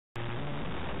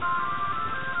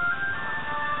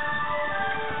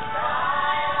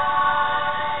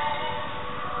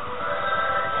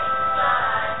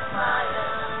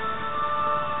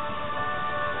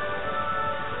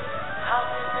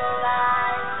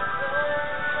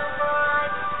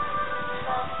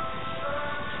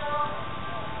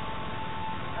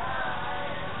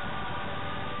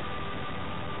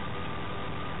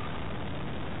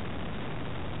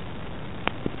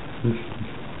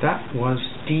was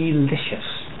delicious.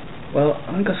 Well,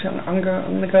 I'm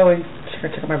gonna go and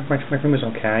check out my room is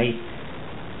okay.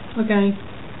 Okay.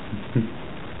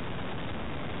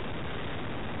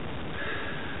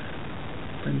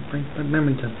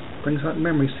 brings back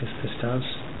memories. This does.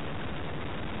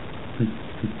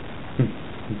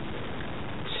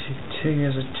 2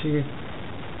 years, a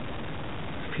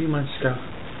few months ago,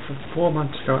 4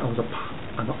 months ago, I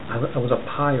was a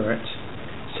pirate,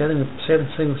 sailing with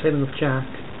Jack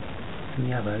and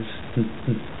the others.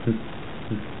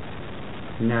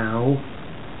 Now,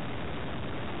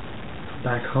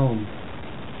 back home,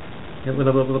 with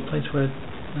a place where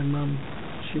my mum,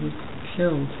 she was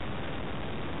killed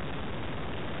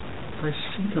by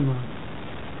Seedemon.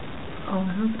 I'll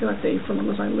never forget that day for as long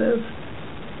as I live.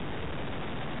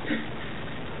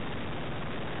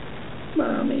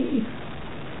 Mommy,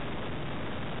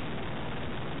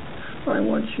 I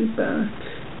want you back.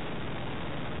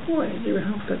 Why did you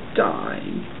have to die?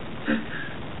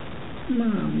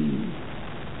 Mommy.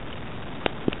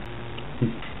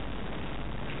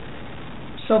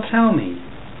 So tell me,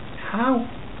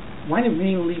 why did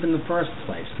Rini leave in the first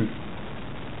place?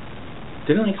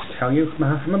 Didn't I tell you?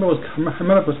 Her mother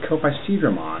was killed by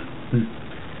Seedemon.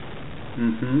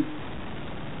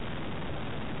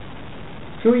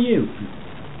 Who are you?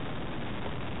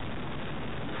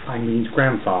 I'm Rini's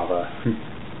grandfather.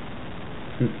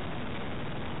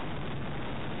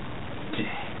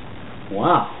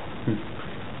 Wow.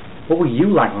 What were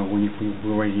you like when you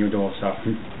were raising your daughter?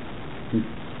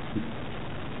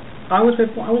 I was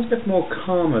a bit more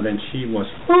calmer than she was.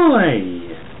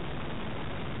 Oi!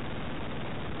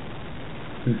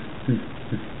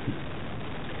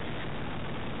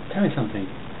 Tell me something.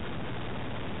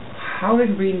 How did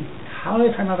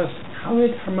her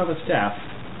mother's death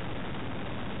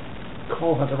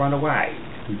call her to run away?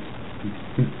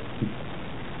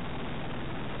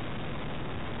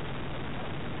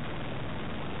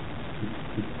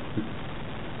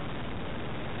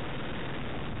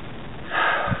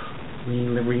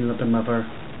 Rini loved her mother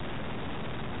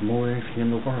more than anything in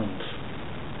the world.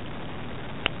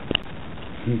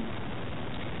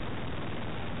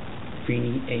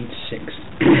 Rini, age 6.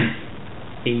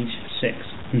 Age 6.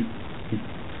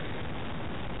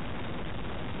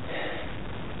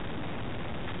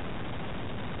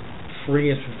 3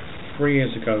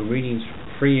 years ago, when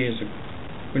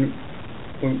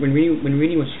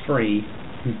Rini was 3,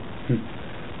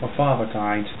 her father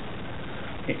died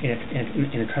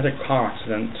in a tragic car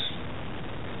accident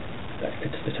that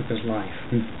took his life.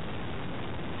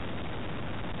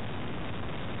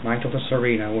 My daughter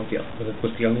Serena was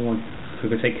the only one who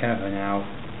could take care of her now.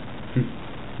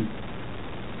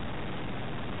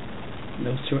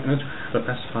 Those two had the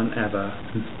best fun ever.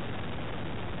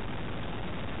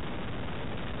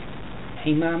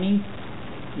 Hey, Mommy?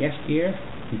 Yes, dear?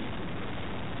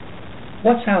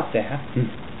 What's out there?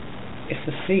 It's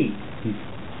the sea.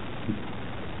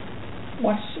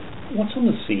 What's on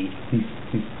the sea?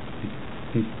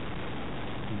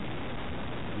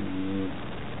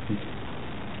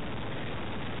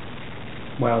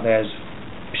 Well, there's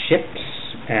ships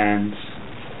and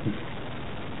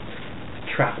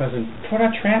trappers. And what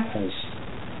are trappers?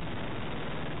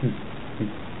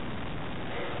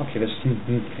 Okay, this is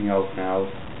getting old now.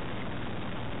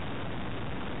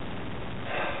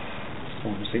 I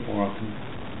want to sleep more often.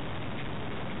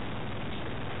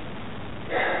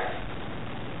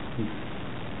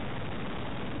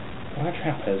 What are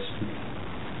trappers?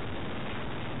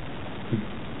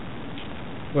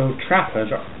 Well,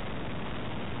 trappers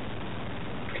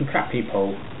can trap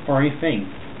people or anything.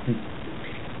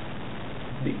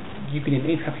 You can in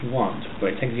any trap you want, but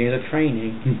it takes years of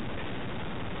training.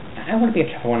 I want to be a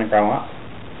trapper when I grow up.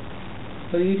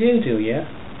 Well, you do you?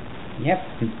 Yep.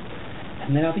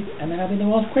 And then I'll be the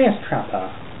world's greatest trapper.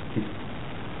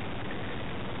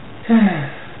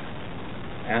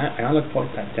 And I look forward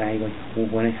to that day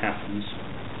when it happens.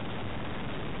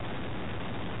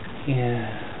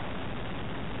 Yeah.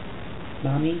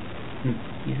 Mommy?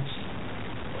 Yes.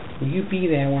 Will you be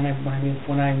there when I'm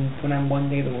one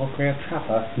day the world's greatest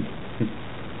trapper?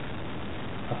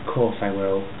 Of course I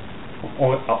will.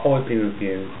 I'll always be with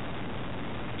you,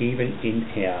 even in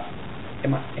here.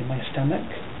 In my stomach?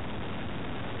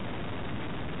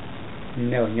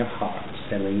 No, in your heart,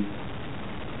 silly.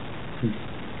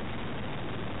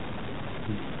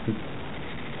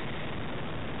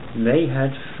 They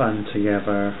had fun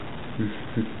together,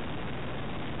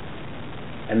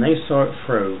 and they saw it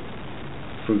through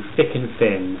thick and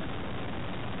thin.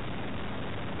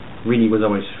 Rini was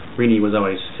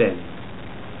always thin.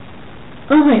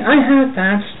 Oh, hey, I heard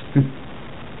that.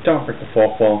 Don't break the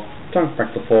fourth wall. Don't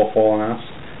break the fourth wall on us.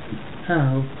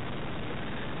 Oh.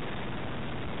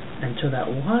 Until that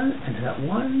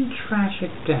one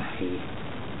tragic day.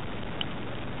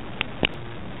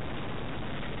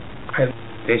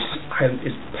 This island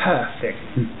is perfect.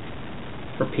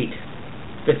 Repeat.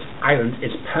 This island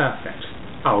is perfect.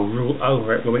 I'll rule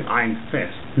over it with an iron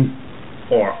fist.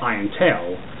 Or iron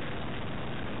tail,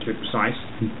 to be precise.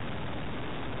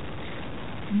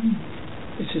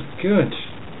 This is good.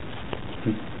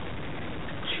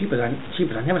 Jeepers,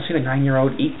 I've never seen a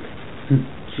 9-year-old eat.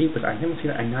 Jeepers, I've never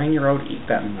seen a 9-year-old eat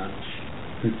that much.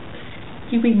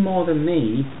 You eat more than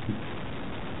me.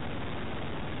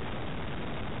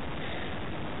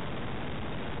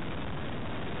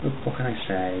 What can I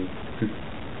say?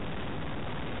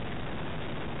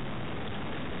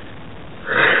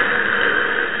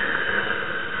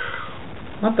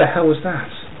 What the hell was that?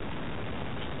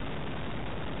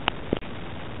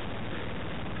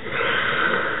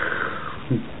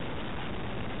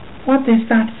 What is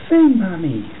that thing,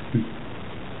 Mommy?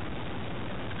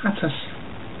 That's a...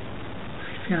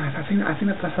 I think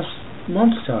that's a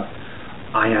monster.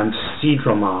 I am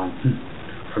Seedroman.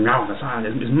 From now on, this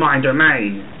island is my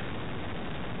domain.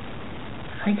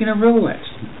 How are you gonna rule it?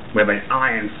 With an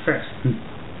iron fist.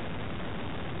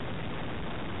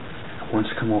 Once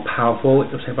I become more powerful,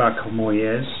 it'll take about a couple more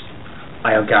years.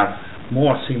 I'll gather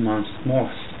more sea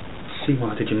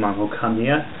Digimon will come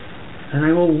here, and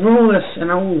I will rule this,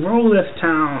 and I will rule this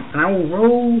town, and I will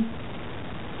rule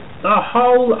the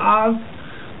whole of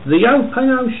the open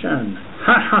ocean.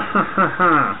 Ha ha ha ha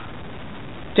ha.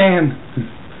 Damn.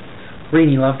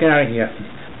 Rini, love, get out of here.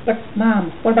 Look,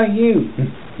 Mom, what about you?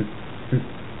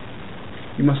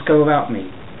 You must go without me.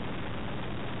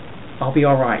 I'll be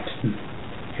alright.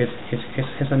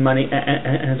 Here's some money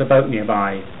and there's a boat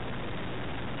nearby.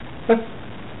 But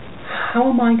how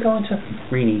am I going to...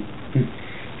 Rini,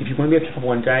 if you want to be able to travel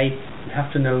one day, you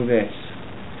have to know this.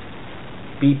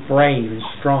 Be brave and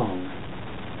strong.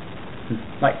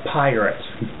 Like pirates.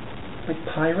 Like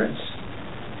pirates?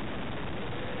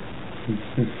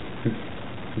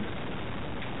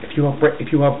 If you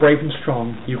are brave and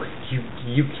strong, you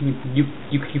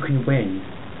can win.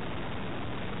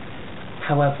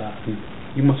 However,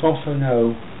 you must also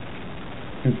know.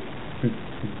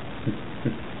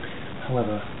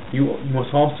 However, you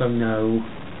must also know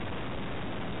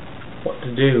what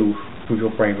to do with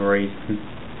your bravery.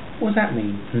 What does that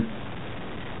mean?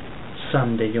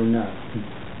 Someday you'll know.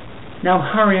 Now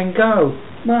hurry and go,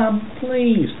 Mom,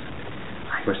 please.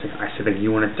 I said that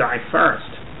you want to die first.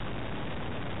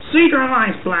 Cedar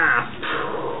Ice Blast!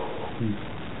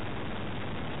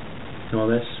 And all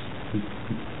this?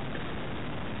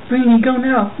 Rini, go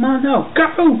now! Come on, no!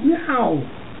 Go now!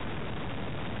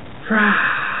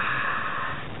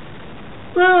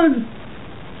 Run!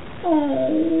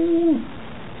 Oh!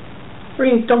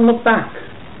 Rini, don't look back!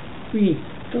 Rini,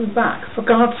 don't look back! For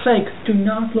God's sake, do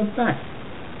not look back!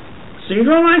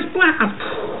 Cedar Ice Blast!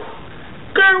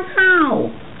 Go now!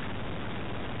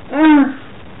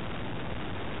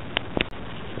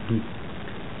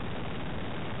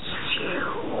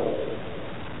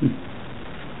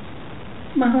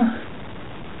 Mama,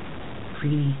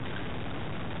 Rini,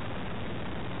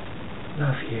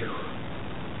 love you.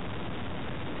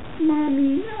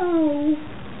 Mommy, no.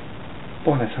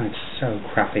 Boy, that sounds so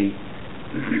crappy.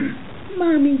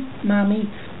 Mommy,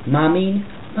 no.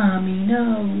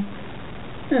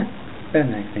 Better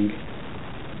than I think.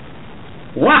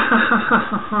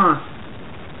 Wahahaha!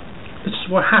 This is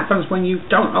what happens when you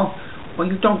don't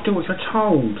do what you're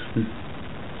told.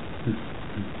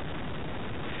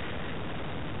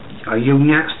 Are you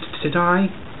next to die?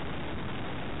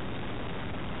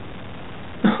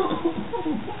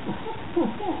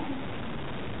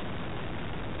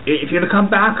 If you don't come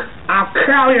back, I'll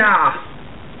kill ya!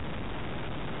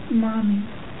 Mommy.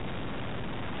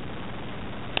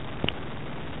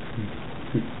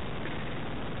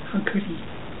 How could he?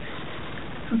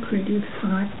 How could he do this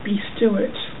when I beast to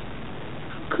it?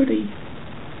 How could he?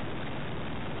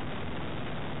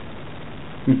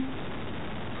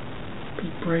 Be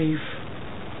brave.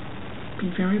 Be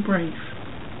very brave.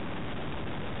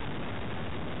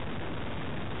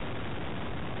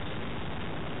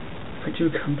 If I do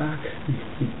come back,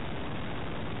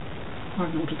 I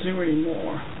don't know what to do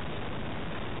anymore.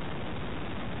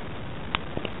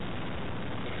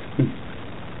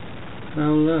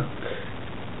 Now look,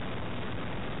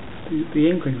 the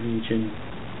England region.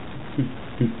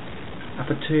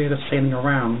 After 2 years of sailing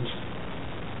around,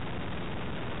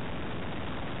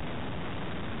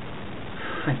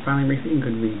 I finally reached the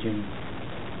England region.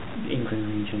 The England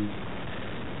region.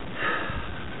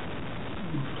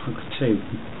 Hunk 2.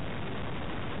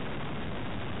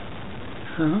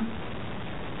 Huh?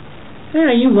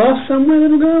 Hey, you lost somewhere,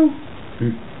 little girl?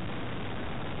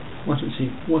 What's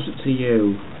it to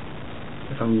you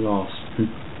if I'm lost?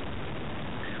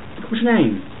 What's your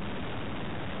name?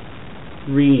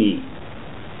 Rini.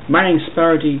 My name's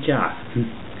Sparrow Jack.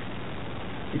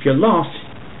 If you're lost,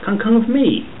 come with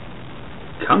me.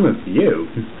 Come with you?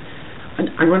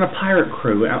 I run a pirate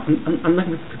crew. I'm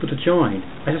looking for people to join.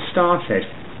 I just started.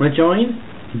 Want to join?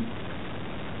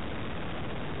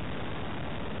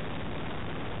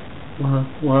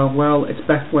 Well, it's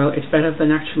better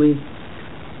than actually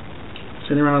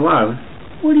sitting around alone.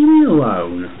 What do you mean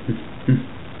alone?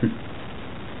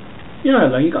 You're not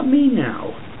alone. You got me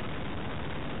now.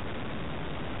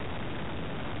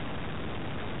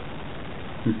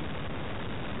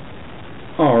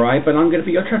 Alright, but I'm going to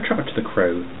be your trapper to the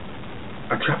crew.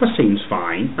 A trapper seems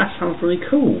fine. That sounds really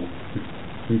cool.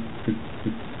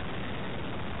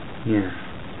 Yeah.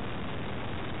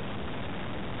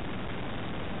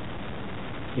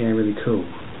 Yeah, really cool.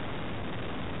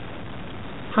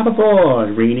 Hop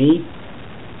aboard, Rini.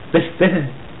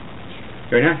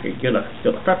 You're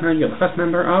the first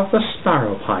member of the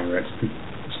Sparrow Pirates. The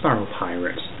Sparrow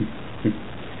Pirates.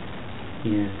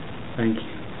 Yeah, thank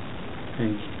you.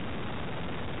 Thank you.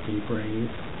 Be brave.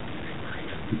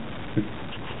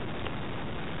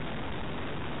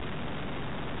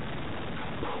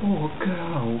 Poor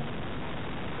girl.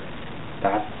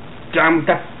 That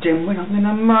dimwit, I'm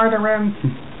gonna murder him.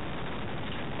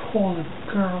 Poor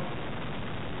little girl.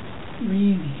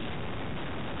 Really.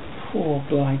 Poor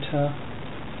blighter.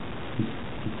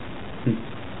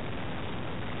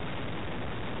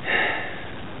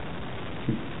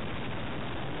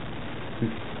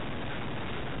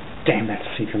 Damn that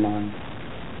Seedramon.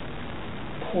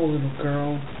 Poor little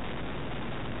girl.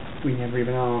 We never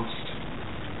even asked.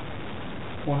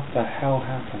 What the hell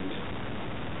happened?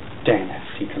 Damn that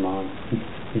Seedramon.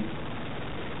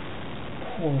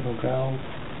 Poor little girl.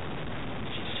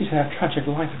 She's had a tragic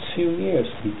life for 2 years.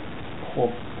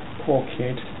 Poor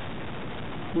kid.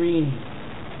 Rini.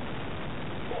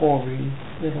 Poor Rini.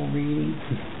 Little Rini.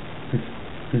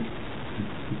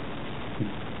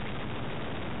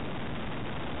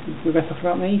 We better talk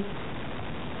about me?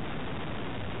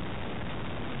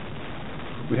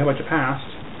 We heard about your past.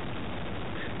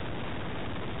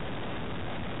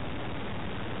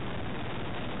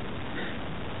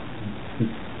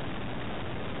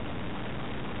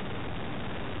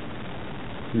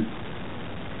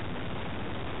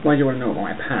 Why do you want to know about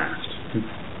my past?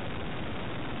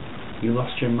 You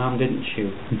lost your mum, didn't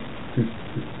you?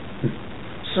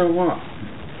 So what?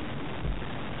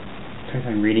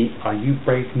 Really, are you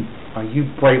brave enough? Are you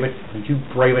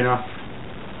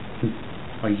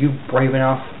brave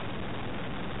enough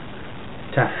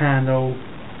to handle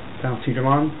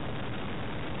Seedramon?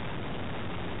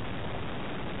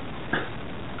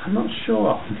 I'm not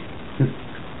sure.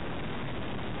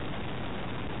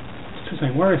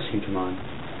 Where is Seedramon?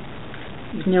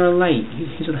 He's near a lake.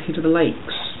 He's at the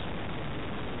lakes.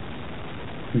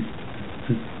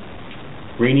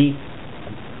 Rini,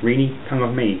 come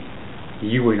with me.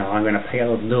 You and I are going to pay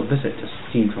a little visit to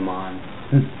Seedramon.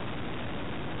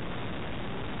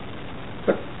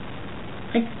 But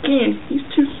I can't. He's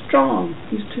too strong.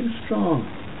 He's too strong.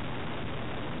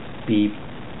 Be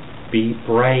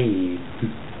brave.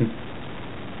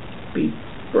 Be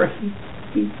brave.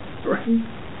 Be brave.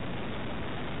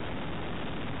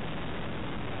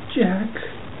 Jack,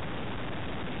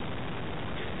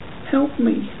 help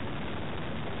me.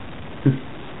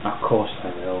 Of course I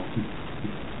will.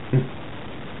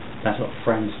 That's what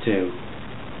friends do.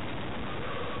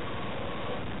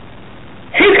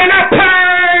 He's gonna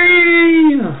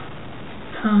pay!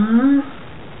 Huh?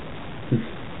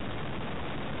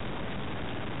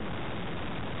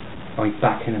 I'll be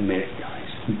back in a minute, guys.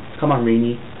 Come on,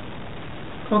 Rini.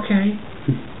 Okay.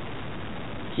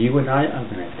 You and I are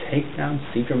gonna take down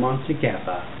Seedramon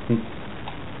together.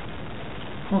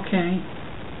 Okay.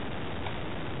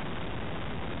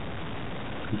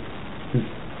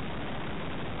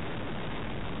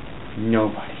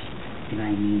 Nobody, and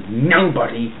I mean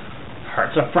nobody,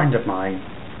 hurts a friend of mine.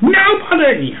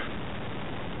 Nobody!